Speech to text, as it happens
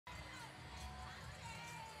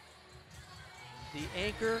The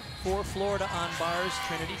anchor for Florida on bars,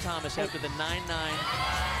 Trinity Thomas, after the 9-9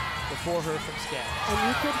 before her from Scat. And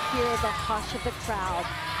you could hear the hush of the crowd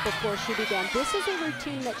before she began. This is a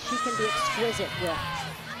routine that she can be exquisite with.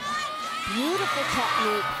 Beautiful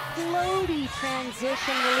technique, floaty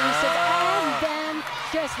transition releases, and then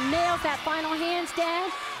just nails that final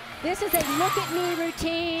handstand. This is a look at me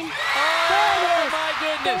routine. Oh my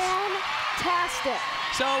goodness. Fantastic.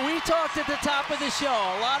 So we talked at the top of the show.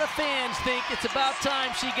 A lot of fans think it's about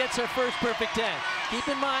time she gets her first perfect 10. Keep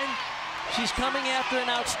in mind, she's coming after an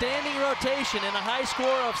outstanding rotation and a high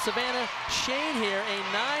score of Savannah Shane here, a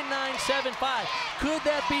 9.975. Could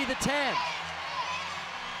that be the 10?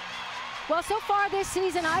 Well, so far this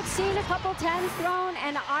season, I've seen a couple 10s thrown,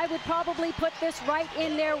 and I would probably put this right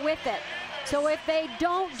in there with it. So if they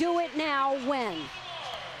don't do it now, when?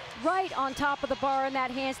 Right on top of the bar in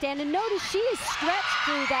that handstand. And notice she is stretched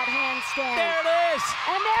through that handstand. There it is.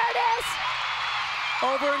 And there it is.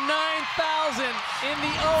 Over 9,000 in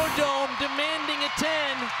the O-Dome, demanding a 10.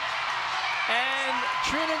 And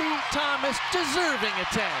Trinity Thomas deserving a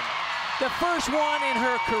 10. The first one in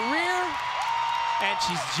her career, and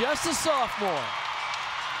she's just a sophomore.